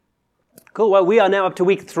Cool. Well, we are now up to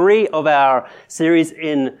week 3 of our series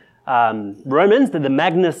in Romans,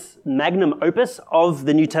 the magnum opus of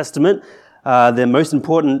the New Testament, the most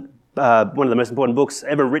important, one of the most important books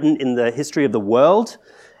ever written in the history of the world.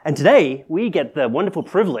 And today we get the wonderful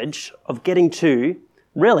privilege of getting to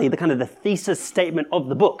really the thesis statement of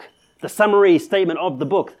the book, the summary statement of the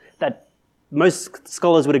book that most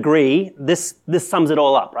scholars would agree this sums it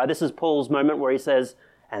all up, right? This is Paul's moment where he says,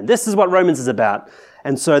 and this is what Romans is about.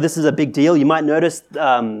 And so this is a big deal. You might notice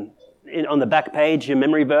on the back page, your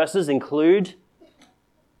memory verses include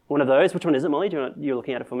one of those. Which one is it, Molly? You're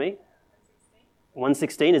looking at it for me?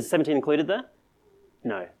 116. Is 17 included there?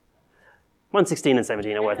 No. 116 and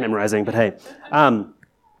 17 are worth memorizing, but hey.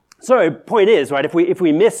 So point is, right, if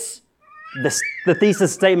we miss the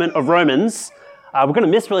thesis statement of Romans, we're going to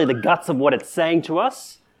miss really the guts of what it's saying to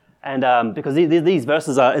us. And because these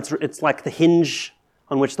verses it's like the hinge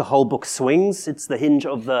on which the whole book swings. It's the hinge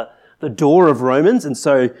of the door of Romans, and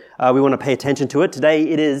so we want to pay attention to it. Today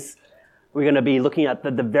we're going to be looking at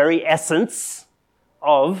the very essence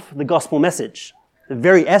of the gospel message. The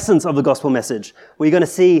very essence of the gospel message. We're going to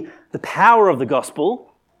see the power of the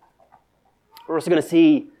gospel. We're also going to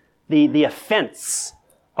see the offense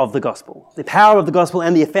of the gospel. The power of the gospel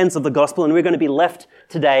and the offense of the gospel, and we're going to be left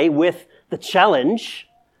today with the challenge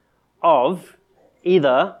of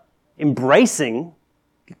either embracing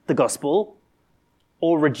the gospel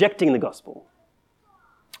or rejecting the gospel.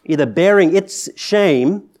 Either bearing its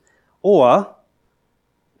shame or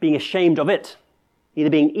being ashamed of it. Either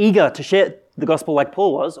being eager to share the gospel like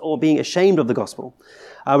Paul was or being ashamed of the gospel.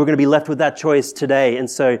 We're going to be left with that choice today. And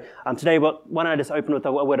so today, why don't I just open with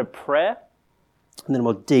a word of prayer and then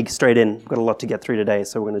we'll dig straight in. We've got a lot to get through today,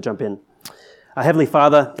 so we're going to jump in. Heavenly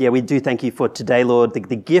Father, we do thank you for today, Lord,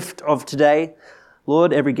 the gift of today.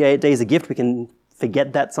 Lord, every day is a gift. We can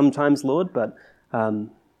forget that sometimes, Lord, but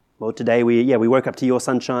Lord, today we woke up to your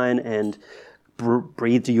sunshine and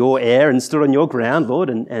breathed your air and stood on your ground,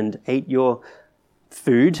 Lord, and ate your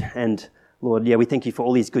food. And Lord, we thank you for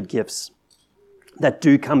all these good gifts that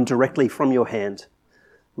do come directly from your hand,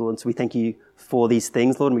 Lord. So we thank you for these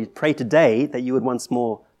things, Lord, and we pray today that you would once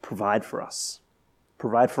more provide for us.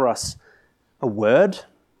 Provide for us a word,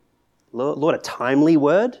 Lord, a timely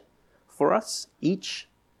word for us each.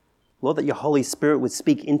 Lord, that your Holy Spirit would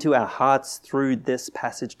speak into our hearts through this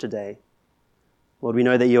passage today. Lord, we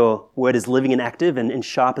know that your word is living and active and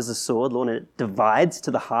sharp as a sword, Lord, and it divides to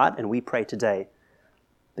the heart, and we pray today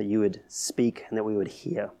that you would speak and that we would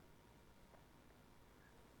hear.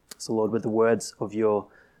 So, Lord, with the words of your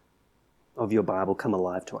Bible come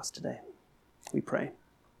alive to us today, we pray.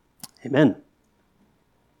 Amen.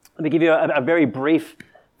 Let me give you a very brief,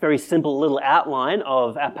 very simple little outline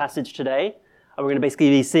of our passage today. We're going to basically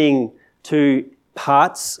be seeing two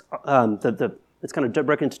parts. It's kind of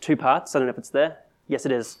broken into two parts. I don't know if it's there. Yes,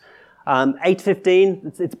 it is.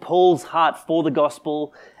 8:15, it's Paul's heart for the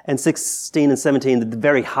gospel, and 16 and 17, the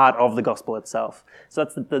very heart of the gospel itself. So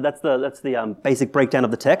that's the basic breakdown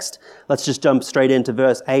of the text. Let's just jump straight into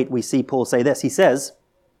verse 8. We see Paul say this. He says,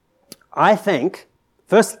 I thank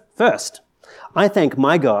my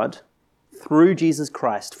God through Jesus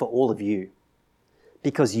Christ for all of you,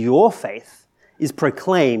 because your faith is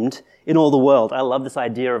proclaimed in all the world. I love this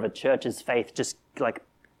idea of a church's faith, just like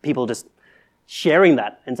people just sharing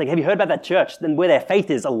that and saying, have you heard about that church? Then where their faith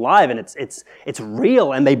is alive and it's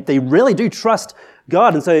real, and they really do trust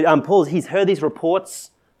God. And so Paul, he's heard these reports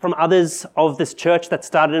from others of this church that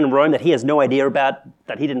started in Rome that he has no idea about,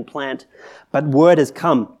 that he didn't plant, but word has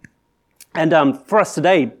come. And for us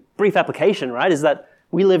today, brief application, right, is that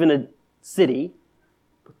we live in a city,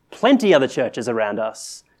 plenty other churches around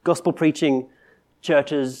us, gospel preaching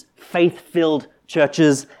churches, faith-filled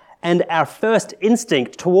churches, and our first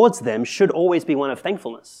instinct towards them should always be one of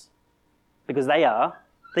thankfulness, because they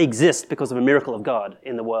exist because of a miracle of God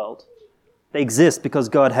in the world. They exist because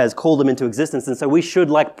God has called them into existence, and so we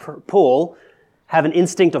should, like Paul, have an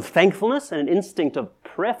instinct of thankfulness and an instinct of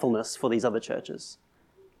prayerfulness for these other churches.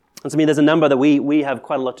 And so there's a number that we have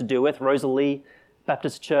quite a lot to do with. Rosalie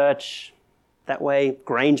Baptist Church, that way.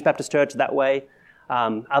 Grange Baptist Church, that way.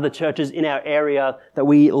 Other churches in our area that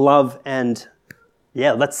we love, and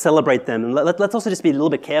let's celebrate them. And let's also just be a little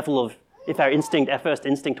bit careful of if our first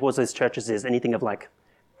instinct towards those churches is anything of like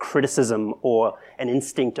criticism or an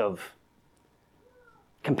instinct of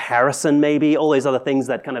comparison, maybe, all those other things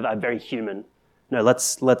that kind of are very human. No,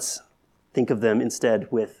 let's think of them instead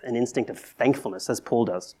with an instinct of thankfulness, as Paul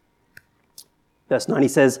does. Verse 9, he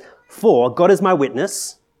says, for God is my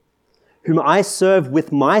witness, whom I serve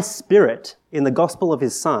with my spirit in the gospel of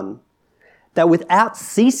his Son, that without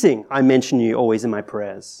ceasing I mention you always in my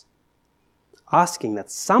prayers. asking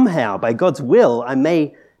that somehow, by God's will, I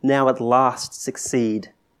may now at last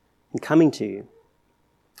succeed in coming to you.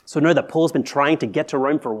 So know that Paul's been trying to get to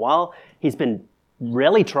Rome for a while. He's been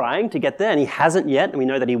really trying to get there, and he hasn't yet, and we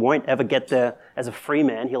know that he won't ever get there as a free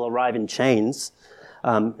man. He'll arrive in chains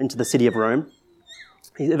into the city of Rome.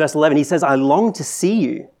 Verse 11, he says, I long to see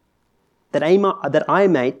you, that I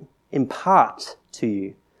may impart to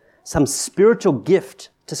you some spiritual gift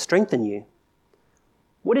to strengthen you.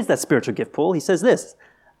 What is that spiritual gift, Paul? He says this,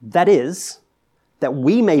 that is, that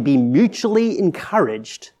we may be mutually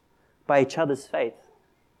encouraged by each other's faith,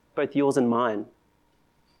 both yours and mine.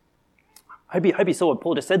 I hope you saw what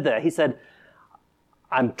Paul just said there. He said,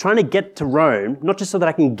 I'm trying to get to Rome, not just so that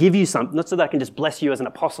I can give you something, not so that I can just bless you as an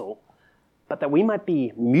apostle, but that we might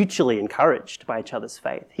be mutually encouraged by each other's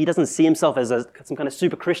faith. He doesn't see himself as some kind of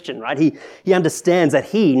super Christian, right? He understands that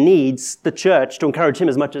he needs the church to encourage him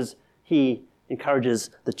as much as he encourages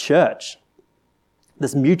the church.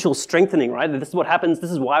 This mutual strengthening, right? This is what happens.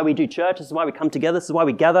 This is why we do church. This is why we come together. This is why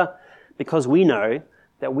we gather, because we know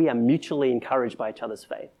that we are mutually encouraged by each other's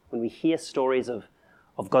faith. When we hear stories of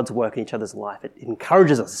God's work in each other's life, it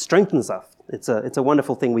encourages us, strengthens us. It's a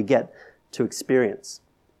wonderful thing we get to experience.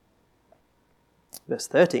 Verse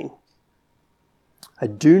 13, I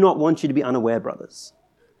do not want you to be unaware, brothers,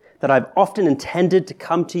 that I've often intended to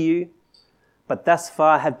come to you, but thus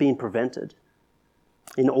far have been prevented,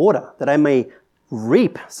 in order that I may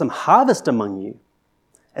reap some harvest among you,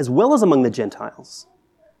 as well as among the Gentiles.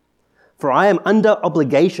 For I am under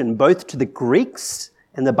obligation both to the Greeks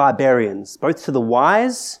and the barbarians, both to the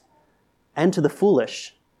wise and to the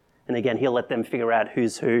foolish. And again, he'll let them figure out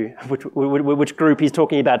who's who, which group he's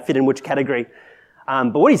talking about fit in which category.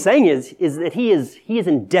 But what he's saying is that he is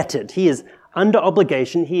indebted. He is under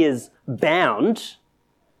obligation. He is bound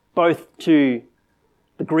both to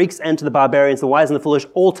the Greeks and to the barbarians, the wise and the foolish,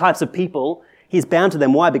 all types of people. He's bound to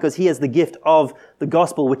them. Why? Because he has the gift of the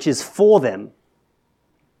gospel, which is for them.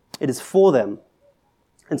 It is for them.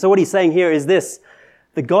 And so what he's saying here is this.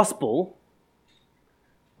 The gospel,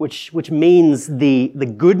 which means the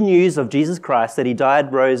good news of Jesus Christ, that he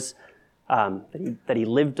died, rose, that he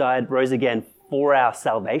lived, died, rose again for our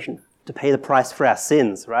salvation, to pay the price for our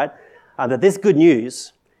sins, right? That this good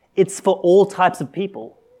news, it's for all types of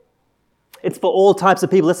people. It's for all types of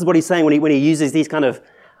people. This is what he's saying when he uses these kind of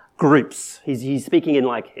groups. He's speaking in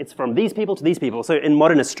like, it's from these people to these people. So in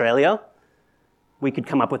modern Australia, we could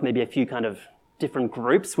come up with maybe a few kind of different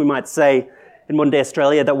groups. We might say in modern day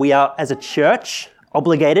Australia that we are, as a church,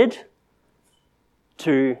 obligated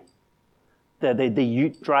to the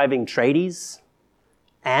ute driving tradies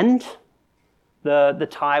and the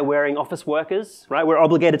tie wearing office workers, right? We're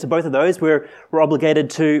obligated to both of those. We're obligated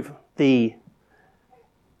to the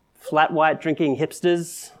flat white drinking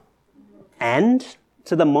hipsters and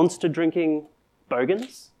to the monster drinking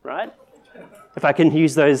bogans, right? If I can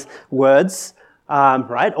use those words,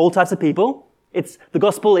 right? All types of people. The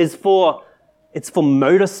gospel is for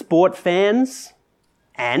motorsport fans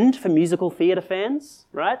and for musical theatre fans,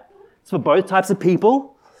 right? It's for both types of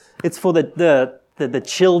people. It's for the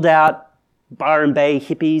chilled out bar and bay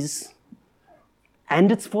hippies,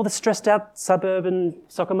 and it's for the stressed out suburban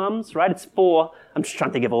soccer mums, right? I'm just trying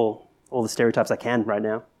to think of all the stereotypes I can right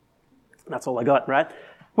now. That's all I got, right?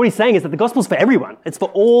 What he's saying is that the gospel's for everyone. It's for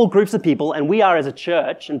all groups of people, and we are as a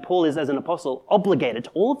church, and Paul is as an apostle, obligated to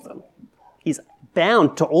all of them. He's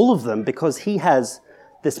bound to all of them because he has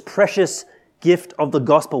this precious gift of the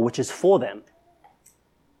gospel, which is for them.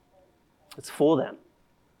 It's for them.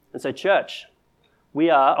 And so, church, we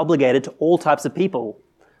are obligated to all types of people.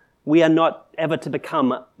 We are not ever to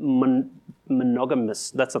become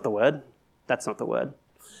monogamous. That's not the word. That's not the word.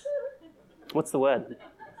 What's the word?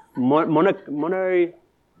 One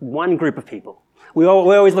group of people. We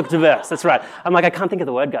always look diverse. That's right. I'm like, I can't think of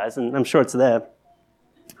the word, guys, and I'm sure it's there.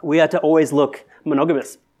 We are to always look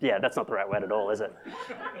monogamous. Yeah, that's not the right word at all, is it?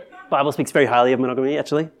 Bible speaks very highly of monogamy,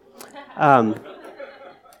 actually.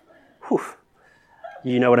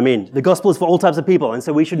 You know what I mean. The gospel is for all types of people, and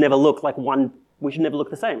so we should never look like one. We should never look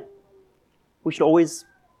the same. We should always,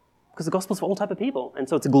 because the gospel is for all types of people, and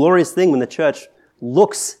so it's a glorious thing when the church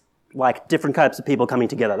looks like different types of people coming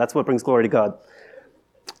together. That's what brings glory to God.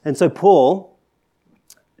 And so Paul,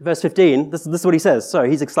 verse 15, this is what he says. So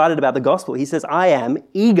he's excited about the gospel. He says, I am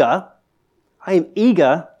eager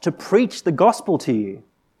to preach the gospel to you,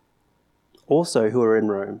 also who are in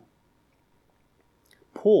Rome.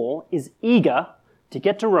 Paul is eager to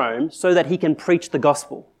get to Rome so that he can preach the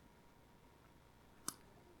gospel.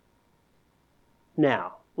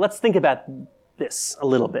 Now, let's think about this a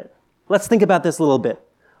little bit.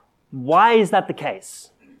 Why is that the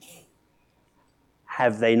case?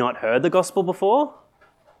 Have they not heard the gospel before?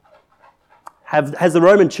 Has the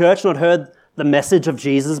Roman church not heard the message of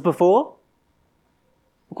Jesus before?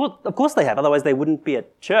 Of course they have, otherwise they wouldn't be a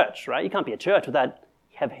church, right? You can't be a church without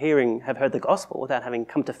have heard the gospel, without having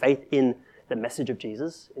come to faith in the message of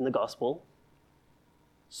Jesus, in the gospel.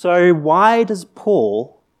 So why does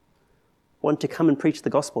Paul want to come and preach the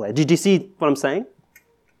gospel there? Did you see what I'm saying?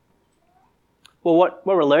 Well, what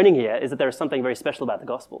we're learning here is that there is something very special about the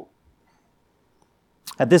gospel.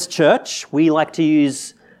 At this church, we like to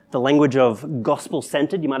use the language of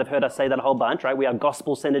gospel-centered. You might have heard us say that a whole bunch, right? We are a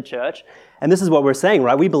gospel-centered church. And this is what we're saying,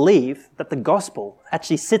 right? We believe that the gospel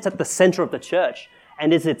actually sits at the center of the church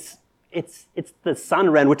and it's the sun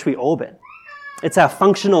around which we orbit. It's our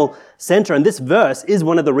functional center. And this verse is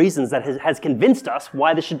one of the reasons that has convinced us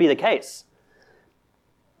why this should be the case.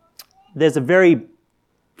 There's a very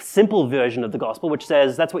simple version of the gospel which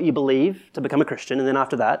says that's what you believe to become a Christian. And then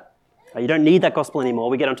after that, you don't need that gospel anymore.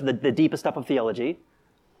 We get onto the deeper stuff of theology.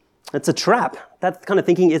 It's a trap. That kind of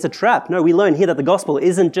thinking is a trap. No, we learn here that the gospel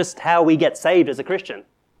isn't just how we get saved as a Christian.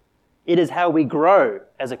 It is how we grow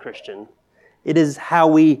as a Christian. It is how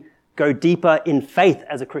we go deeper in faith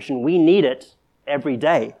as a Christian. We need it every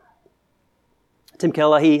day. Tim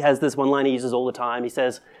Keller, he has this one line he uses all the time. He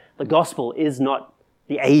says, the gospel is not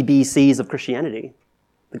the ABCs of Christianity.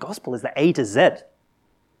 The gospel is the A to Z.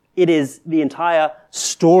 It is the entire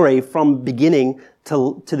story from beginning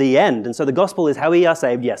to the end. And so the gospel is how we are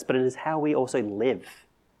saved, yes, but it is how we also live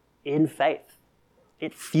in faith.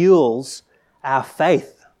 It fuels our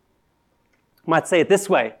faith. I might say it this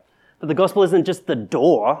way, that the gospel isn't just the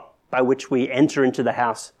door by which we enter into the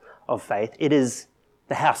house of faith. It is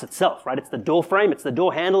the house itself, right? It's the door frame, it's the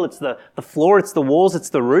door handle, it's the floor, it's the walls, it's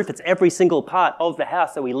the roof, it's every single part of the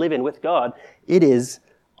house that we live in with God. It is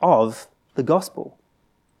of the gospel.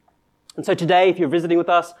 And so today, if you're visiting with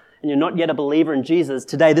us and you're not yet a believer in Jesus,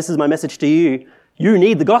 today, this is my message to you. You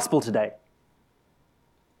need the gospel today.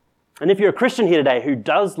 And if you're a Christian here today who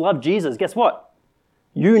does love Jesus, guess what?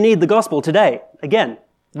 You need the gospel today. Again,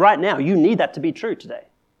 right now, you need that to be true today.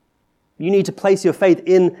 You need to place your faith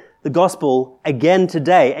in the gospel again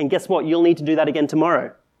today. And guess what? You'll need to do that again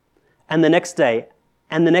tomorrow. And the next day.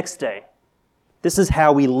 And the next day. This is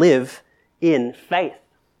how we live in faith.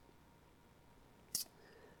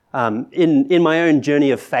 In my own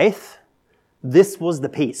journey of faith, this was the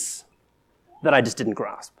piece that I just didn't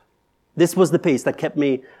grasp. This was the piece that kept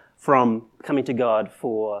me from coming to God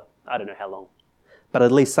for, I don't know how long, but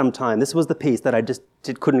at least some time. This was the piece that I just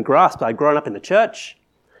couldn't grasp. I'd grown up in the church.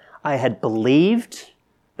 I had believed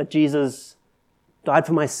that Jesus died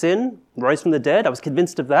for my sin, rose from the dead. I was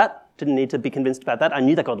convinced of that. Didn't need to be convinced about that. I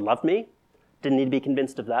knew that God loved me. Didn't need to be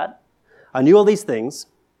convinced of that. I knew all these things.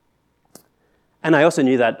 And I also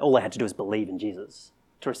knew that all I had to do was believe in Jesus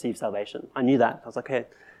to receive salvation. I knew that. I was like, okay.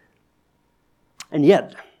 And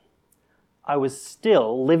yet, I was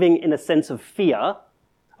still living in a sense of fear. I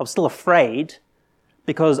was still afraid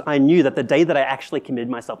because I knew that the day that I actually committed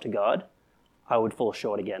myself to God, I would fall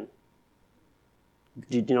short again.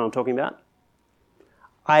 Do you know what I'm talking about?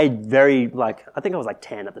 I think I was like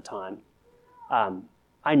 10 at the time.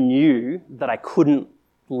 I knew that I couldn't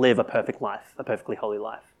live a perfect life, a perfectly holy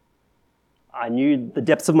life. I knew the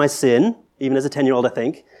depths of my sin, even as a 10-year-old, I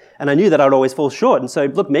think, and I knew that I would always fall short. And so,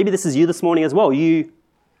 look, maybe this is you this morning as well. You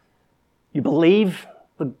believe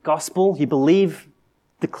the gospel, you believe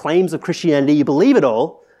the claims of Christianity, you believe it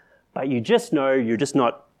all, but you just know you're just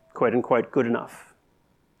not, quote-unquote, good enough.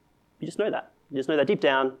 You just know that. You just know that deep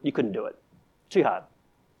down, you couldn't do it. Too hard.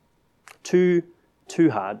 Too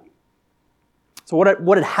hard. So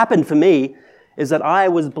what had happened for me is that I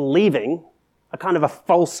was believing a kind of a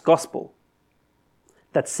false gospel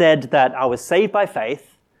that said that I was saved by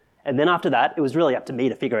faith, and then after that, it was really up to me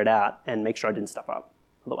to figure it out and make sure I didn't stuff up.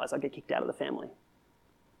 Otherwise, I'd get kicked out of the family.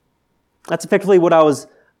 That's effectively what I was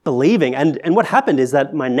believing. And what happened is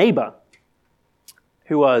that my neighbor,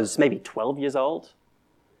 who was maybe 12 years old,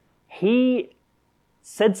 he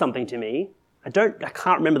said something to me. I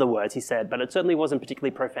can't remember the words he said, but it certainly wasn't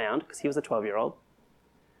particularly profound because he was a 12-year-old.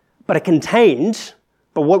 But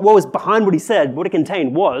what was behind what he said, what it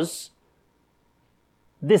contained was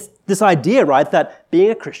this idea, right, that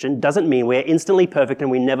being a Christian doesn't mean we're instantly perfect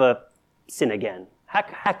and we never sin again.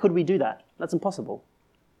 How could we do that? That's impossible.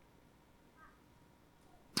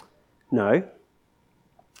 No.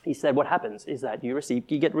 He said what happens is that you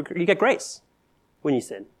get grace when you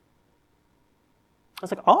sin. I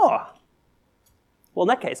was like, oh, well, in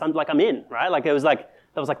that case, I'm in, right? That was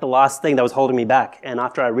like the last thing that was holding me back. And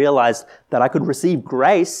after I realized that I could receive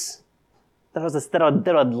grace, that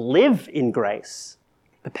I'd live in grace,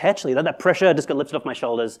 perpetually. That pressure just got lifted off my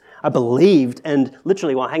shoulders. I believed, and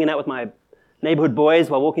literally while hanging out with my neighborhood boys,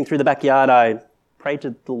 while walking through the backyard, I prayed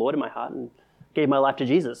to the Lord in my heart and gave my life to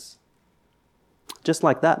Jesus. Just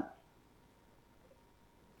like that.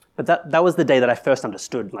 But that was the day that I first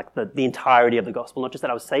understood like the entirety of the gospel, not just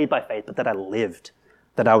that I was saved by faith, but that I lived,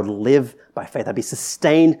 that I would live by faith. I'd be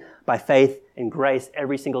sustained by faith and grace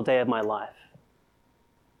every single day of my life.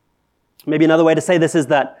 Maybe another way to say this is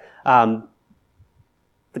that the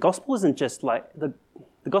gospel isn't just like, the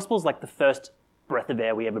gospel is like the first breath of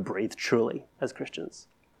air we ever breathe truly as Christians.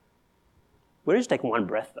 We don't just take one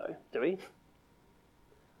breath though, do we?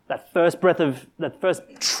 That first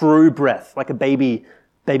true breath, like a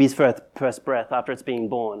baby's first breath after it's being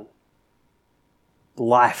born.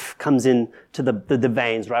 Life comes in to the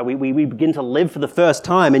veins, right? We begin to live for the first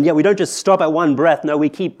time, and yet we don't just stop at one breath. No, we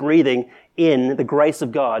keep breathing in the grace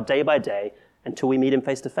of God day by day until we meet him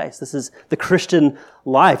face to face. This is the Christian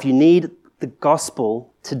life. You need the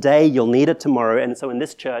gospel today, you'll need it tomorrow. And so in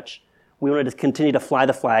this church, we want to continue to fly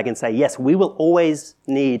the flag and say, yes, we will always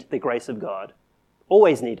need the grace of God.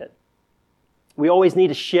 Always need it. We always need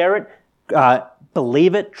to share it,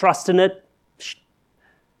 believe it, trust in it,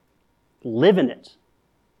 live in it.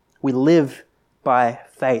 We live by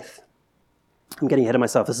faith. I'm getting ahead of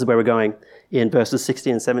myself. This is where we're going in verses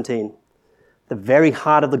 16 and 17. The very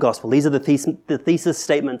heart of the gospel. These are the thesis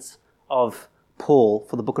statements of Paul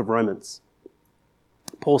for the book of Romans.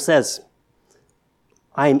 Paul says,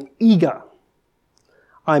 I'm eager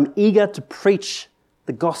to preach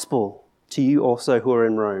the gospel to you also who are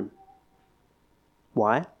in Rome.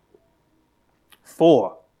 Why?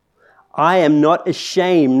 For I am not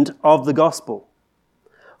ashamed of the gospel,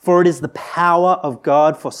 for it is the power of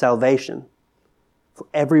God for salvation for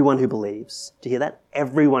everyone who believes. Do you hear that?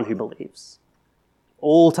 Everyone who believes.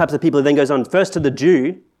 All types of people. It then goes on first to the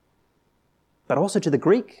Jew, but also to the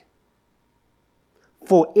Greek.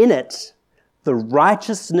 For in it, the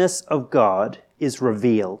righteousness of God is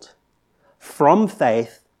revealed from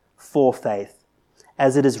faith for faith,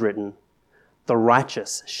 as it is written, the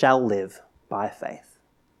righteous shall live by faith.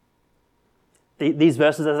 These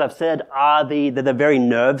verses, as I've said, are the very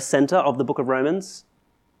nerve center of the book of Romans.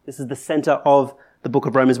 This is the center of the book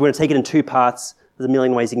of Romans. We're going to take it in two parts. There's a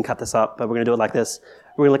million ways you can cut this up, but we're going to do it like this.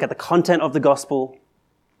 We're going to look at the content of the gospel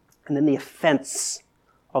and then the offense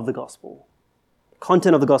of the gospel.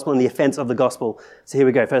 Content of the gospel and the offense of the gospel. So here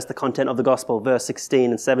we go. First, the content of the gospel, verse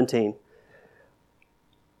 16 and 17.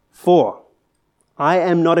 For I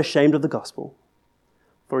am not ashamed of the gospel,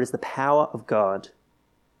 for it is the power of God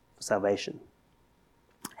for salvation.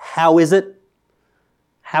 How is it?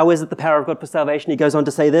 How is it the power of God for salvation? He goes on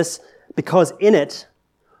to say this, because in it,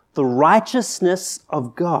 the righteousness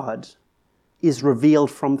of God is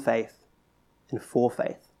revealed from faith and for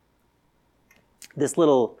faith. This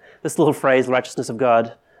little phrase, righteousness of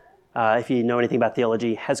God, if you know anything about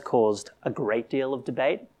theology, has caused a great deal of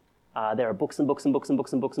debate. There are books and books and books and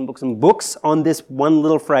books and books and books and books on this one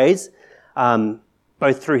little phrase,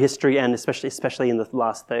 both through history and especially in the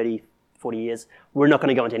last 30, 40 years. We're not going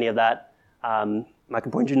to go into any of that. I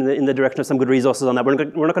can point you in the direction of some good resources on that. We're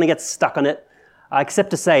not going to get stuck on it, except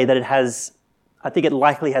to say that I think it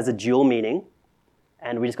likely has a dual meaning,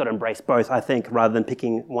 and we just got to embrace both, I think, rather than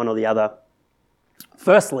picking one or the other.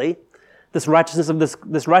 Firstly, this righteousness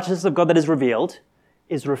of God that is revealed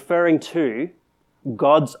is referring to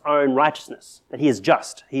God's own righteousness, that he is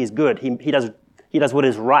just, he is good, he does what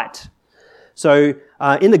is right. So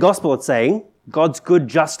in the gospel it's saying God's good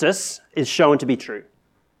justice is shown to be true.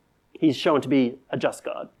 He's shown to be a just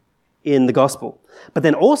God in the gospel. But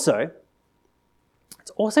then also,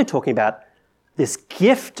 it's also talking about this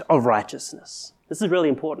gift of righteousness. This is really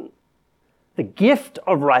important. The gift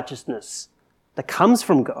of righteousness that comes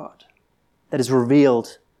from God, that is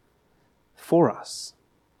revealed for us.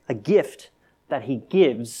 A gift that he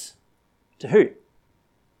gives to who?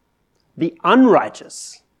 The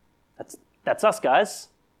unrighteous. That's us, guys.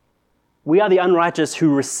 We are the unrighteous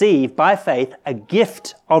who receive, by faith, a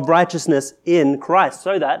gift of righteousness in Christ,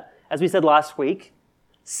 so that, as we said last week,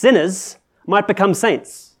 sinners might become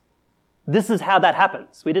saints. This is how that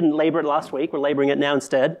happens. We didn't labor it last week. We're laboring it now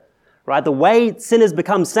instead. Right? The way sinners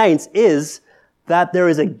become saints is that there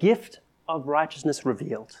is a gift of righteousness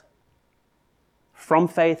revealed. From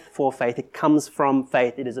faith, for faith. It comes from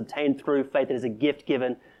faith. It is obtained through faith. It is a gift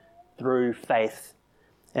given through faith.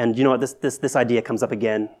 And you know what? This idea comes up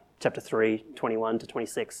again, chapter 3, 21 to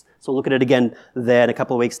 26. So we'll look at it again there in a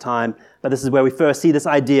couple of weeks' time. But this is where we first see this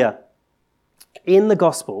idea. In the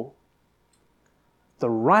gospel, the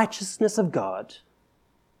righteousness of God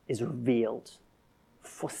is revealed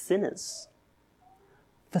for sinners.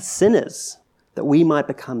 For sinners. that we might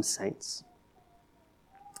become saints.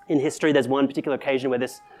 In history, there's one particular occasion where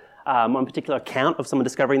one particular account of someone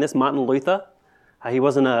discovering this, Martin Luther. He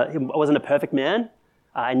wasn't a perfect man,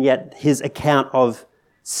 and yet his account of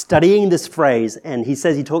studying this phrase, and he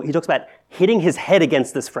talks about hitting his head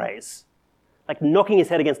against this phrase, like knocking his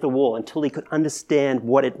head against the wall until he could understand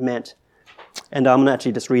what it meant. And I'm going to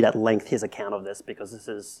actually just read at length his account of this, because this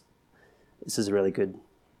is really good.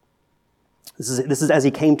 This is as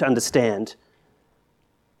he came to understand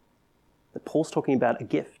that Paul's talking about a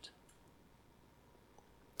gift.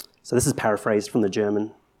 So this is paraphrased from the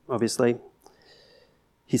German, obviously.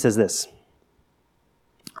 He says this: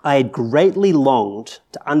 I had greatly longed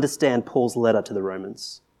to understand Paul's letter to the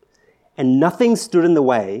Romans, and nothing stood in the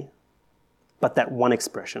way but that one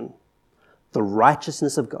expression, the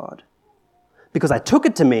righteousness of God. Because I took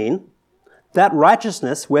it to mean that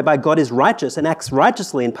righteousness whereby God is righteous and acts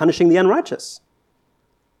righteously in punishing the unrighteous.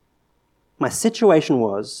 My situation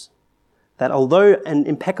was that although an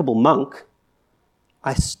impeccable monk,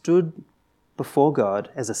 I stood before God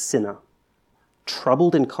as a sinner,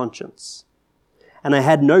 troubled in conscience, and I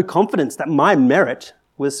had no confidence that my merit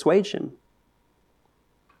would assuage him.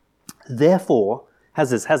 Therefore, has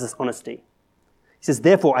this honesty. He says,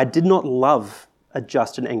 therefore, I did not love a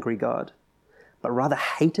just and angry God, but rather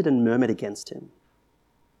hated and murmured against him.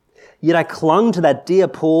 Yet I clung to that dear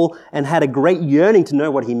Paul and had a great yearning to know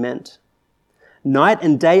what he meant. Night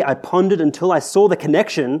and day I pondered until I saw the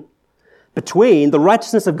connection between the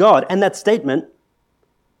righteousness of God and that statement,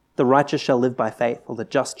 the righteous shall live by faith, or the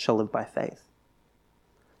just shall live by faith.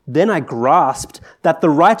 Then I grasped that the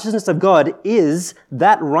righteousness of God is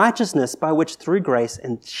that righteousness by which through grace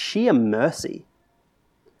and sheer mercy,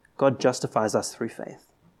 God justifies us through faith.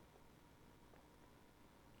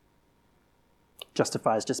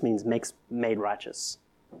 Justifies just means made righteous.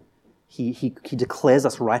 He declares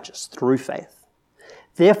us righteous through faith.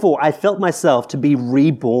 Therefore, I felt myself to be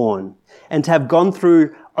reborn and to have gone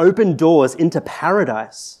through open doors into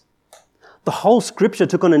paradise. The whole scripture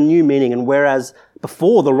took on a new meaning, and whereas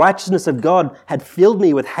before the righteousness of God had filled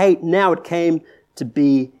me with hate, now it came to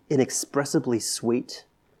be inexpressibly sweet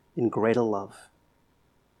in greater love.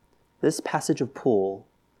 This passage of Paul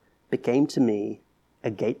became to me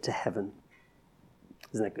a gate to heaven.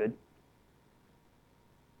 Isn't that good?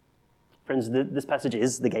 Friends, this passage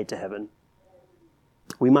is the gate to heaven.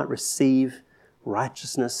 We might receive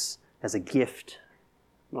righteousness as a gift,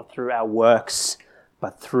 not through our works,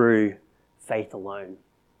 but through faith alone.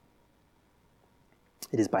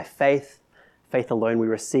 It is by faith alone, we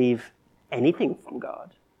receive anything from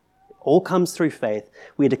God. It all comes through faith.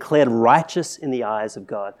 We are declared righteous in the eyes of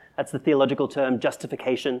God. That's the theological term,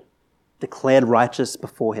 justification, declared righteous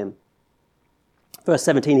before him. Verse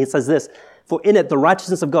 17, he says this: for in it the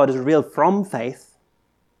righteousness of God is revealed from faith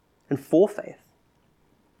and for faith.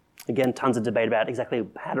 Again, tons of debate about exactly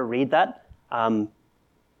how to read that.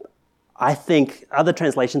 I think other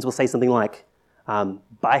translations will say something like,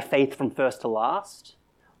 by faith from first to last,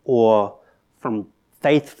 or from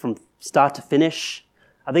faith from start to finish.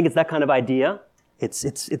 I think it's that kind of idea.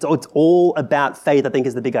 It's all about faith, I think,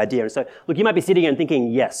 is the big idea. And so, look, you might be sitting here and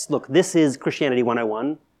thinking, yes, look, this is Christianity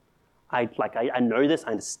 101. I know this,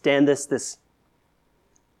 I understand this.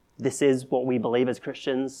 This is what we believe as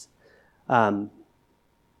Christians.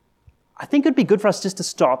 I think it'd be good for us just to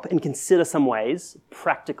stop and consider some ways,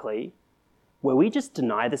 practically, where we just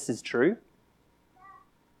deny this is true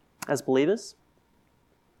as believers.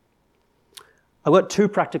 I've got two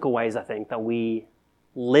practical ways, I think, that we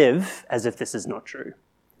live as if this is not true.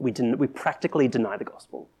 We practically deny the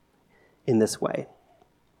gospel in this way.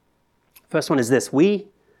 First one is this: we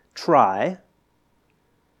try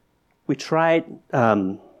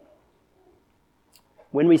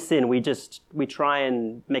when we sin, we try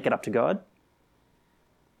and make it up to God.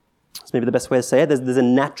 That's maybe the best way to say it. There's a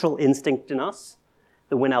natural instinct in us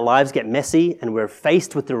that when our lives get messy and we're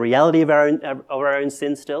faced with the reality of our own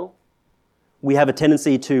sin still, we have a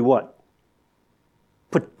tendency to what?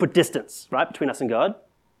 Put distance, right, between us and God.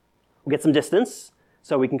 We'll get some distance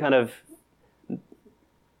so we can kind of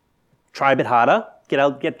try a bit harder,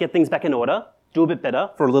 get things back in order, do a bit better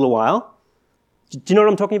for a little while. Do you know what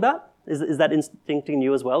I'm talking about? Is that instinct in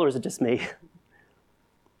you as well, or is it just me?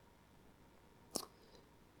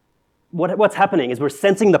 What's happening is we're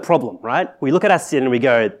sensing the problem, right? We look at our sin and we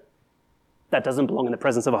go, that doesn't belong in the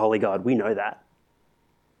presence of a holy God. We know that.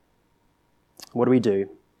 What do?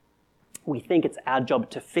 We think it's our job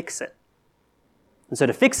to fix it. And so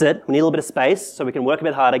to fix it, we need a little bit of space so we can work a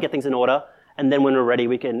bit harder, get things in order, and then when we're ready,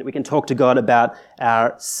 we can talk to God about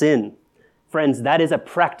our sin. Friends, that is a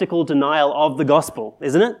practical denial of the gospel,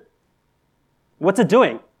 isn't it? What's it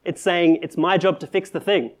doing? It's saying, it's my job to fix the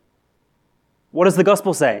thing. What does the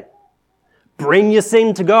gospel say? Bring your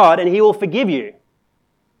sin to God and he will forgive you.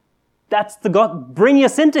 That's the God. Bring your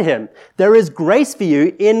sin to him. There is grace for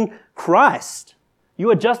you in Christ. You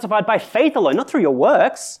are justified by faith alone, not through your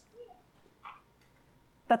works.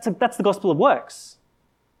 That's the gospel of works.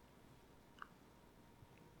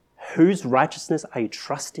 Whose righteousness are you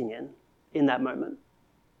trusting in that moment?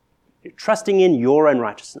 You're trusting in your own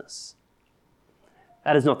righteousness.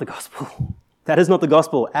 That is not the gospel. That is not the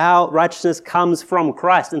gospel. Our righteousness comes from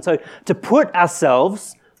Christ. And so to put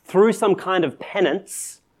ourselves through some kind of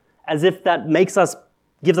penance as if that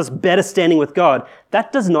gives us better standing with God,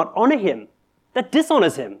 that does not honor him. That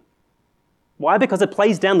dishonors him. Why? Because it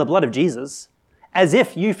plays down the blood of Jesus, as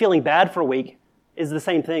if you feeling bad for a week is the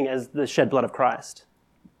same thing as the shed blood of Christ.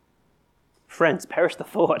 Friends, perish the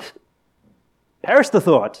thought. Perish the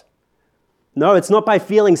thought. No, it's not by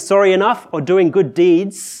feeling sorry enough or doing good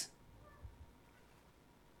deeds.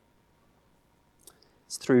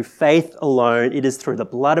 It's through faith alone. It is through the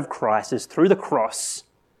blood of Christ. It's through the cross.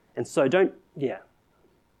 And so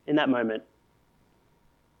in that moment,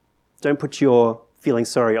 don't put your feeling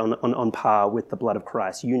sorry on par with the blood of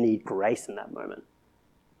Christ. You need grace in that moment.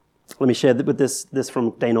 Let me share with this from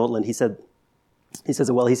Dane Ortland. He says,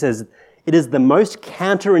 it is the most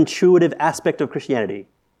counterintuitive aspect of Christianity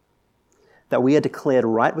that we are declared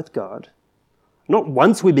right with God, not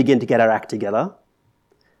once we begin to get our act together,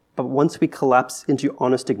 but once we collapse into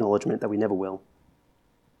honest acknowledgement that we never will.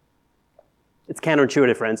 It's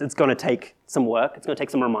counterintuitive, friends. It's going to take some work. It's going to take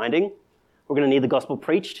some reminding. We're going to need the gospel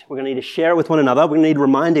preached. We're going to need to share it with one another. We're going to need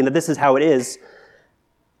reminding that this is how it is.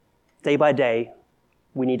 Day by day,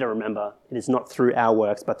 we need to remember it is not through our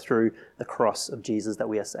works, but through the cross of Jesus that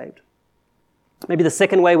we are saved. Maybe the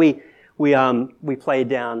second way we play it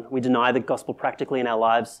down, we deny the gospel practically in our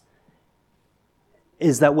lives,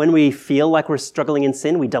 is that when we feel like we're struggling in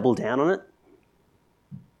sin, we double down on it.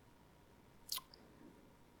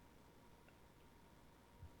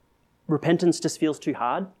 Repentance just feels too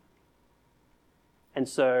hard. And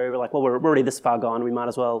so we're like, well, we're already this far gone, we might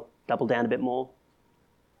as well double down a bit more.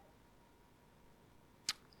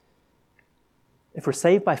 If we're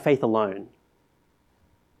saved by faith alone,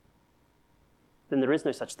 then there is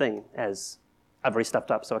no such thing as, I've already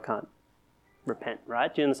stuffed up so I can't repent,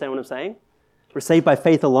 right? Do you understand what I'm saying? If we're saved by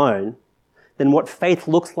faith alone, then what faith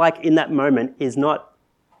looks like in that moment is not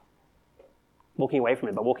walking away from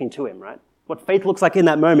him, but walking to him, right? What faith looks like in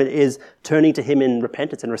that moment is turning to him in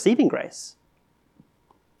repentance and receiving grace.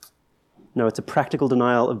 No, it's a practical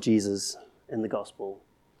denial of Jesus in the gospel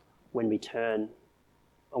when we turn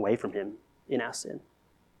away from him in our sin.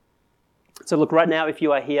 So look, right now, if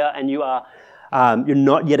you are here and you're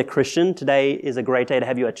not yet a Christian, today is a great day to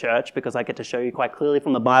have you at church because I get to show you quite clearly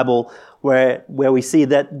from the Bible where we see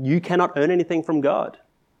that you cannot earn anything from God,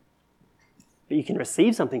 but you can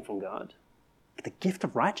receive something from God, the gift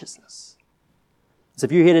of righteousness. So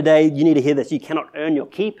if you're here today, you need to hear this. You cannot earn your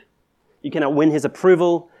keep. You cannot win his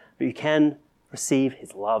approval, but you can receive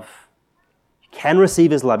his love. You can receive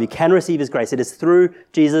his love. You can receive his grace. It is through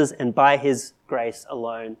Jesus and by his grace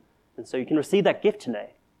alone. And so you can receive that gift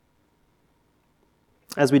today.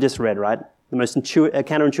 As we just read, right? The most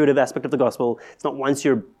counterintuitive aspect of the gospel, it's not once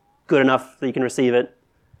you're good enough that you can receive it,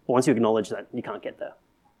 but once you acknowledge that you can't get there.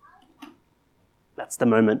 That's the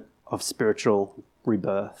moment of spiritual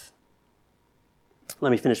rebirth.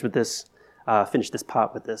 Let me finish this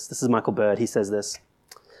part with this. This is Michael Bird. He says this: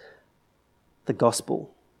 the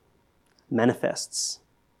gospel manifests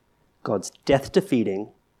God's death-defeating,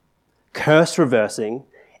 curse-reversing,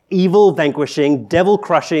 evil-vanquishing,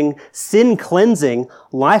 devil-crushing, sin-cleansing,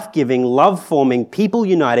 life-giving, love-forming,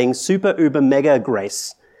 people-uniting, super-uber-mega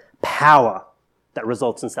grace, power that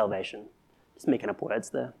results in salvation. Just making up words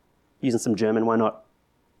there. Using some German, why not?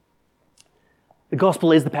 The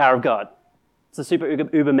gospel is the power of God. It's the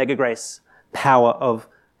super-uber-mega grace, power of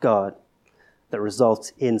God that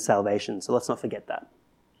results in salvation. So let's not forget that.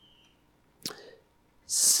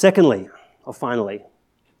 Secondly, or finally,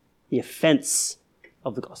 the offense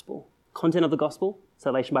of the gospel. Content of the gospel,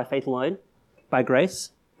 salvation by faith alone, by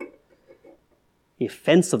grace. The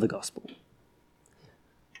offense of the gospel.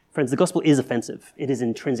 Friends, the gospel is offensive. It is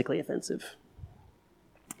intrinsically offensive.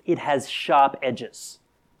 It has sharp edges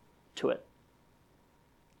to it.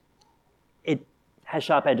 It has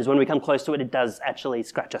sharp edges. When we come close to it, it does actually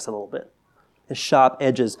scratch us a little bit. There's sharp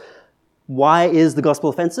edges. Why is the gospel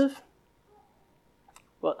offensive?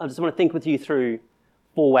 Well, I just want to think with you through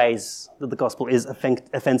 4 ways that the gospel is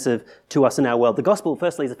offensive to us in our world. The gospel,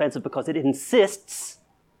 firstly, is offensive because it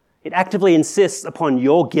actively insists upon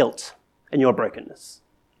your guilt and your brokenness.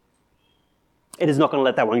 it is not going to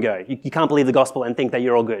let that one go. You can't believe the gospel and think that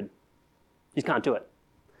you're all good. You just can't do it.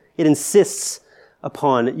 It insists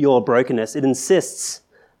upon your brokenness. It insists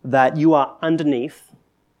that you are underneath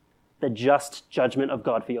the just judgment of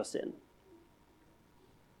God for your sin.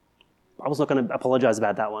 I was not going to apologize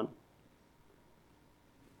about that one.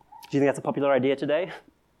 Do you think that's a popular idea today?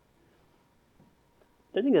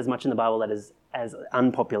 I don't think there's much in the Bible that is as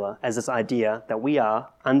unpopular as this idea that we are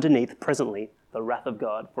underneath, presently, the wrath of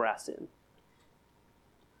God for our sin.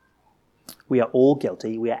 We are all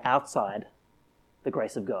guilty. We are outside the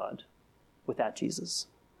grace of God without Jesus.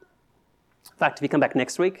 In fact, if you come back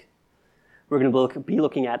next week, we're going to be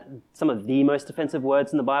looking at some of the most offensive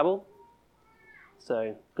words in the Bible.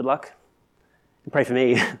 So good luck. And pray for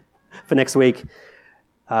me for next week.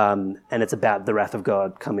 And it's about the wrath of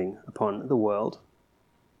God coming upon the world.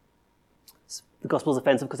 The gospel is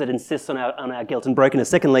offensive because it insists on our guilt and brokenness.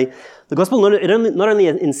 Secondly, the gospel not only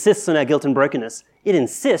insists on our guilt and brokenness, it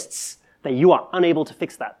insists that you are unable to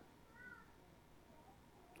fix that.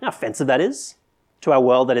 How offensive that is to our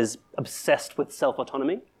world that is obsessed with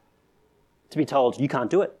self-autonomy. To be told, you can't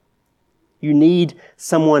do it. You need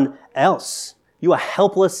someone else. You are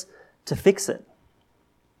helpless to fix it.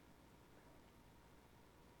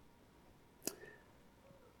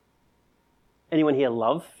 Anyone here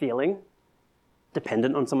love feeling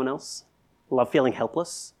dependent on someone else? Love feeling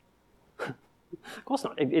helpless? Of course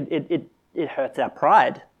not. It hurts our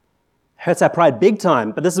pride. Hurts our pride big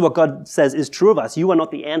time. But this is what God says is true of us. You are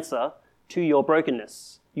not the answer to your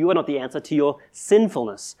brokenness. You are not the answer to your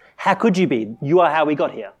sinfulness. How could you be? You are how we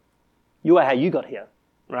got here. You are how you got here,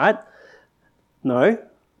 right? No.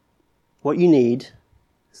 What you need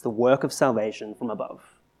is the work of salvation from above,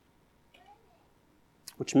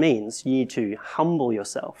 which means you need to humble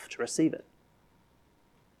yourself to receive it.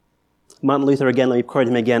 Martin Luther, again, let me quote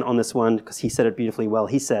him again on this one because he said it beautifully well.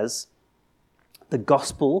 He says,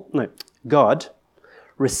 God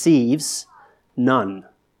receives none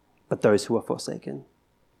but those who are forsaken,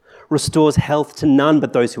 restores health to none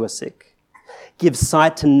but those who are sick, gives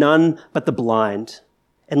sight to none but the blind,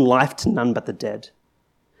 and life to none but the dead.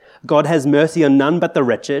 God has mercy on none but the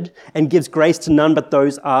wretched, and gives grace to none but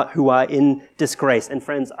those who are in disgrace. And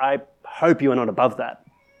friends, I hope you are not above that.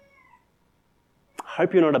 I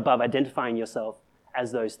hope you're not above identifying yourself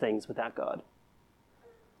as those things without God.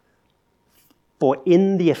 For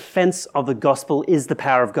in the offense of the gospel is the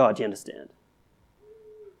power of God, do you understand?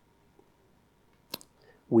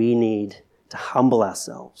 We need to humble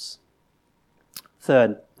ourselves.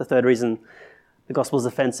 The third reason the gospel is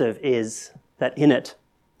offensive is that in it,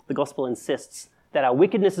 the gospel insists that our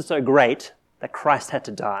wickedness is so great that Christ had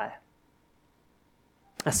to die.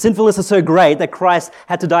 Our sinfulness is so great that Christ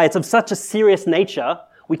had to die. It's of such a serious nature,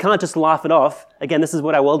 we can't just laugh it off. Again, this is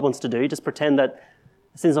what our world wants to do, just pretend that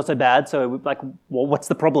sin's not so bad, so well, what's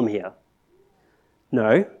the problem here?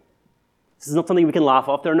 No. This is not something we can laugh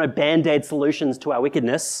off. There are no band-aid solutions to our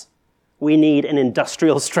wickedness. We need an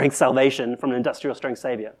industrial strength salvation from an industrial strength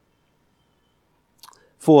Savior.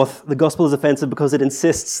 Fourth, the gospel is offensive because it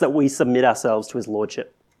insists that we submit ourselves to his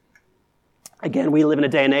lordship. Again, we live in a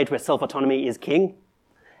day and age where self-autonomy is king,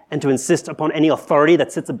 and to insist upon any authority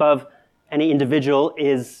that sits above any individual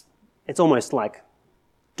it's almost like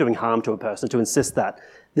doing harm to a person to insist that.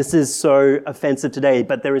 This is so offensive today,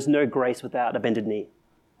 but there is no grace without a bended knee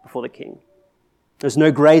before the king. There's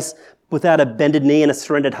no grace without a bended knee and a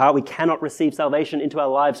surrendered heart. We cannot receive salvation into our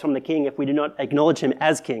lives from the king if we do not acknowledge him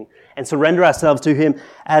as king and surrender ourselves to him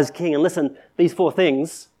as king. And listen, these four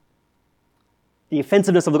things, the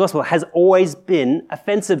offensiveness of the gospel has always been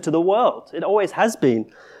offensive to the world. It always has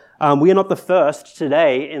been. We are not the first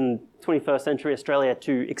today in 21st century Australia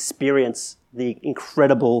to experience the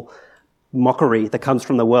incredible mockery that comes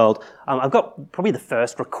from the world. I've got probably the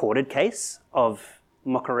first recorded case of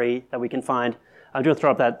mockery that we can find. I'm going to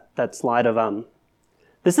throw up that slide of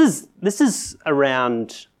this is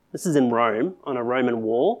in Rome on a Roman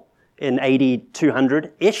wall in AD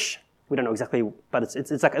 200-ish. We don't know exactly, but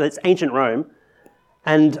it's ancient Rome.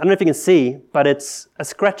 And I don't know if you can see, but it's a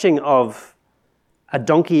scratching of a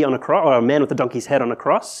donkey on a cross, or a man with a donkey's head on a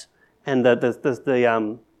cross, and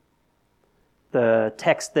the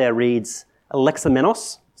text there reads,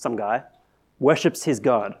 Alexamenos, some guy, worships his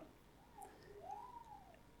god.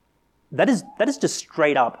 That is just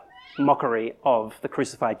straight up mockery of the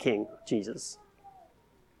crucified King, Jesus.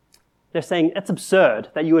 They're saying it's absurd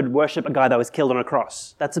that you would worship a guy that was killed on a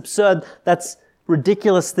cross. That's absurd. That's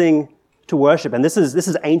ridiculous thing to worship. And this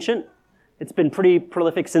is ancient. It's been pretty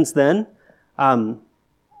prolific since then.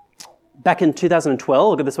 Back in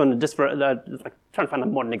 2012, look at this one, just for trying to find a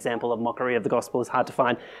modern example of mockery of the gospel is hard to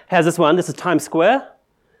find. Here's this one. This is Times Square,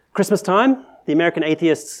 Christmas time. The American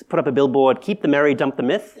atheists put up a billboard, keep the merry, dump the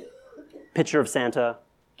myth. Picture of Santa,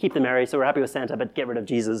 keep the merry, so we're happy with Santa, but get rid of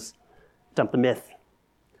Jesus, dump the myth.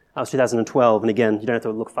 That was 2012, and again, you don't have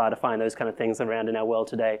to look far to find those kind of things around in our world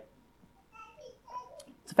today.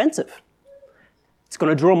 It's offensive. It's going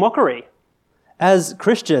to draw mockery. As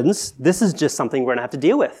Christians, this is just something we're going to have to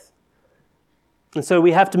deal with. And so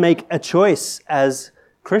we have to make a choice as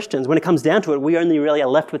Christians. When it comes down to it, we only really are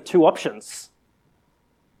left with two options.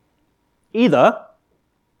 Either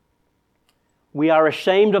we are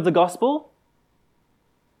ashamed of the gospel,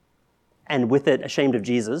 and with it ashamed of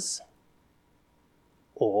Jesus,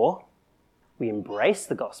 or we embrace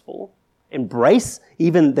the gospel, embrace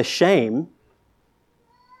even the shame,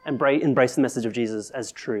 embrace the message of Jesus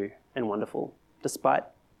as true and wonderful, despite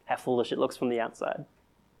how foolish it looks from the outside.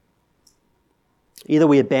 Either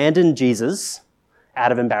we abandon Jesus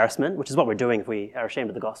out of embarrassment, which is what we're doing if we are ashamed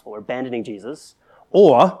of the gospel, we're abandoning Jesus,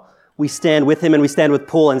 or we stand with him and we stand with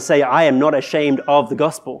Paul and say, I am not ashamed of the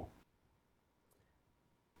gospel.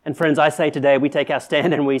 And friends, I say today, we take our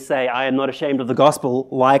stand and we say, I am not ashamed of the gospel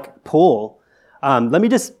like Paul. Let me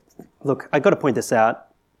just, look, I've got to point this out.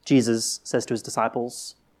 Jesus says to his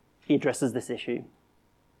disciples, he addresses this issue.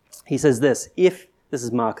 He says this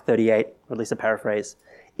is Mark 38, or at least a paraphrase,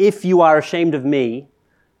 if you are ashamed of me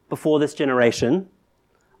before this generation,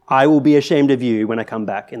 I will be ashamed of you when I come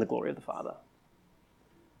back in the glory of the Father.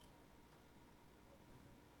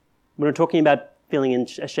 When we're talking about feeling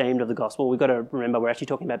ashamed of the gospel, we've got to remember we're actually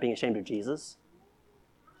talking about being ashamed of Jesus.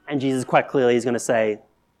 And Jesus quite clearly is going to say,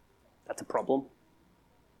 that's a problem.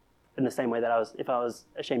 In the same way that if I was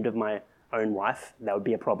ashamed of my own wife, that would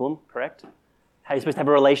be a problem, correct? How are you supposed to have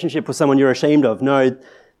a relationship with someone you're ashamed of? No,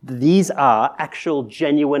 these are actual,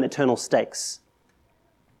 genuine, eternal stakes.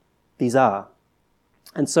 These are.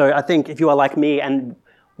 And so I think if you are like me and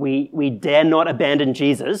we dare not abandon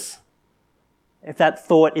Jesus, if that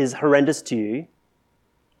thought is horrendous to you,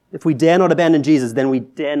 if we dare not abandon Jesus, then we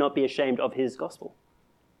dare not be ashamed of his gospel.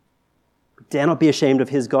 We dare not be ashamed of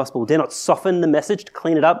his gospel. We dare not soften the message to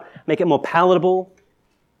clean it up, make it more palatable,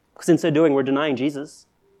 because in so doing, we're denying Jesus.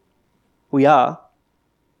 We are.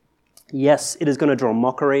 Yes, it is going to draw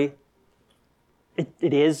mockery.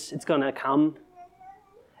 It is. It's going to come.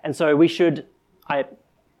 And so we should, I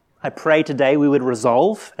pray today we would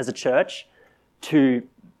resolve as a church to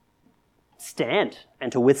stand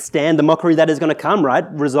and to withstand the mockery that is going to come,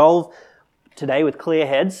 right? Resolve today with clear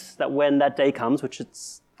heads that when that day comes, which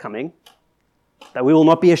it's coming, that we will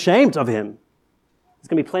not be ashamed of him. There's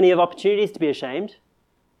going to be plenty of opportunities to be ashamed.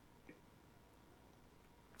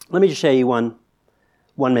 Let me just show you one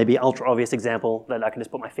maybe ultra-obvious example that I can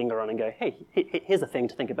just put my finger on and go, hey, here's a thing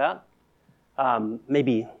to think about.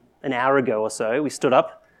 Maybe an hour ago or so, we stood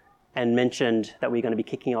up and mentioned that we're going to be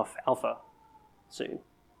kicking off Alpha soon.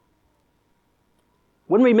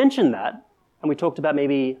 When we mentioned that, and we talked about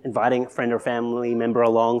maybe inviting a friend or family member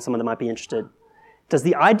along, someone that might be interested, does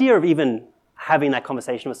the idea of even having that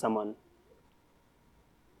conversation with someone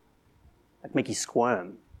make you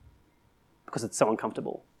squirm because it's so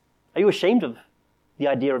uncomfortable? Are you ashamed of the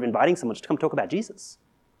idea of inviting someone to come talk about Jesus?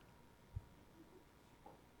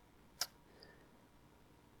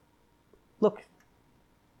 Look,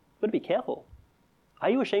 you've got to be careful. Are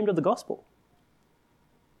you ashamed of the gospel?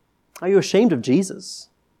 Are you ashamed of Jesus?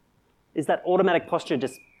 Is that automatic posture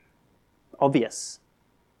just obvious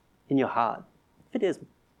in your heart? If it is,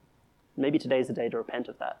 maybe today is the day to repent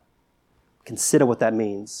of that. Consider what that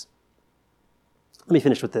means. Let me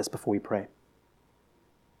finish with this before we pray.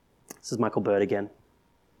 This is Michael Bird again.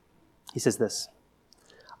 He says this,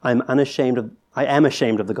 I am ashamed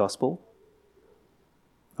of the gospel.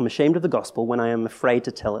 I'm ashamed of the gospel when I am afraid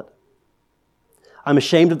to tell it. I'm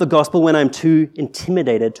ashamed of the gospel when I'm too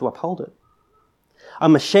intimidated to uphold it.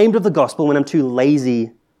 I'm ashamed of the gospel when I'm too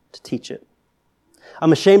lazy to teach it.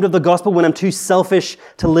 I'm ashamed of the gospel when I'm too selfish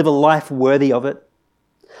to live a life worthy of it.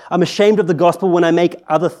 I'm ashamed of the gospel when I make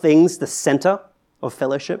other things the center of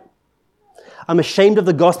fellowship. I'm ashamed of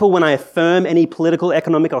the gospel when I affirm any political,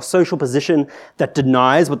 economic, or social position that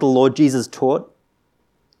denies what the Lord Jesus taught.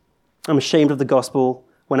 I'm ashamed of the gospel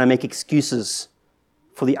when I make excuses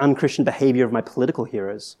for the unchristian behavior of my political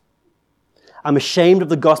heroes. I'm ashamed of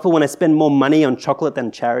the gospel when I spend more money on chocolate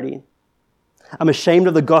than charity. I'm ashamed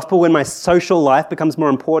of the gospel when my social life becomes more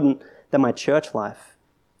important than my church life.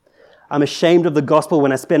 I'm ashamed of the gospel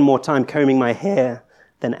when I spend more time combing my hair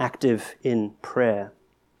than active in prayer.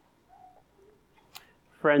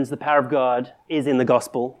 Friends, the power of God is in the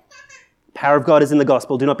gospel. The power of God is in the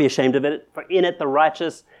gospel. Do not be ashamed of it. For in it the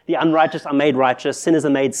righteous, the unrighteous are made righteous, sinners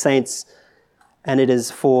are made saints, and it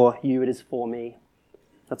is for you, it is for me.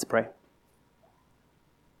 Let's pray.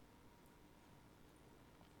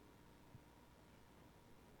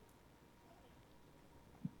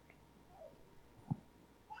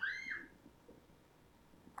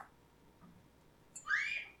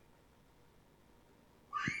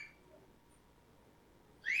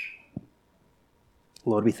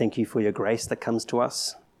 Lord, we thank you for your grace that comes to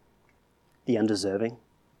us, the undeserving.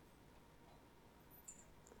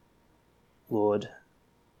 Lord,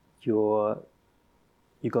 your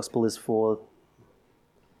gospel is for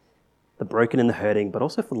the broken and the hurting, but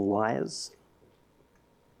also for the liars,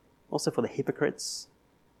 also for the hypocrites,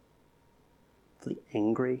 for the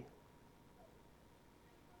angry.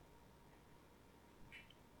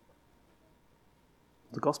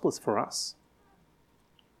 The gospel is for us.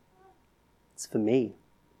 It's for me.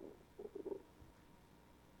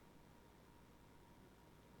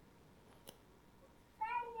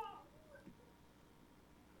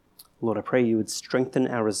 Lord, I pray you would strengthen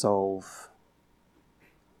our resolve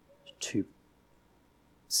to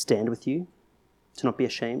stand with you, to not be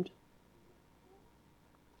ashamed,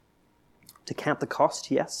 to count the cost,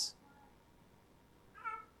 yes,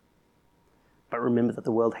 but remember that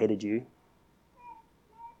the world hated you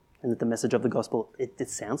and that the message of the gospel, it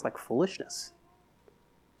sounds like foolishness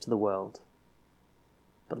to the world.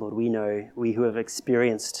 But Lord, we know, we who have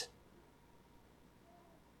experienced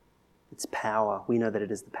its power, we know that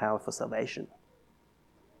it is the power for salvation.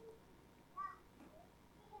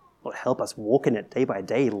 Lord, help us walk in it day by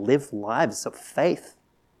day, live lives of faith.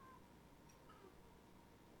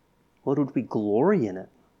 Lord, would we glory in it?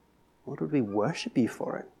 Lord, would we worship you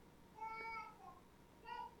for it?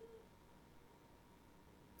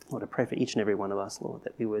 Lord, I pray for each and every one of us, Lord,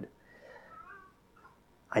 that we would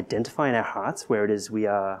identify in our hearts where it is we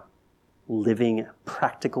are living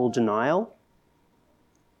practical denial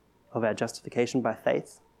of our justification by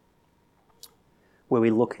faith, where we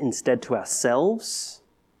look instead to ourselves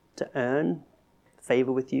to earn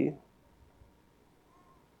favor with you,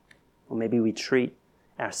 or maybe we treat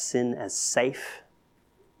our sin as safe,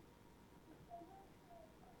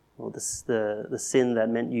 or the sin that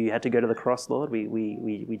meant you had to go to the cross, Lord,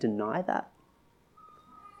 we deny that.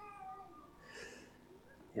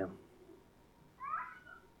 Yeah.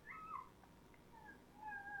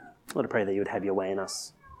 Lord, I pray that you would have your way in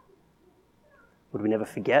us. Would we never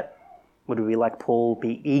forget? Would we, like Paul,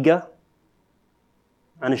 be eager,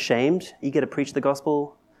 unashamed, eager to preach the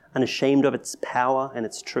gospel, unashamed of its power and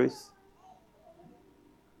its truth?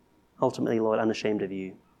 Ultimately, Lord, unashamed of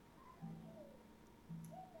you.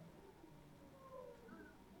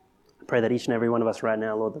 I pray that each and every one of us right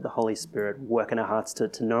now, Lord, that the Holy Spirit work in our hearts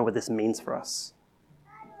to know what this means for us.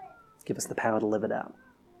 Give us the power to live it out.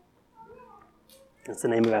 It's the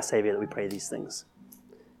name of our Savior that we pray these things.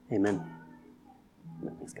 Amen.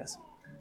 Thanks, guys.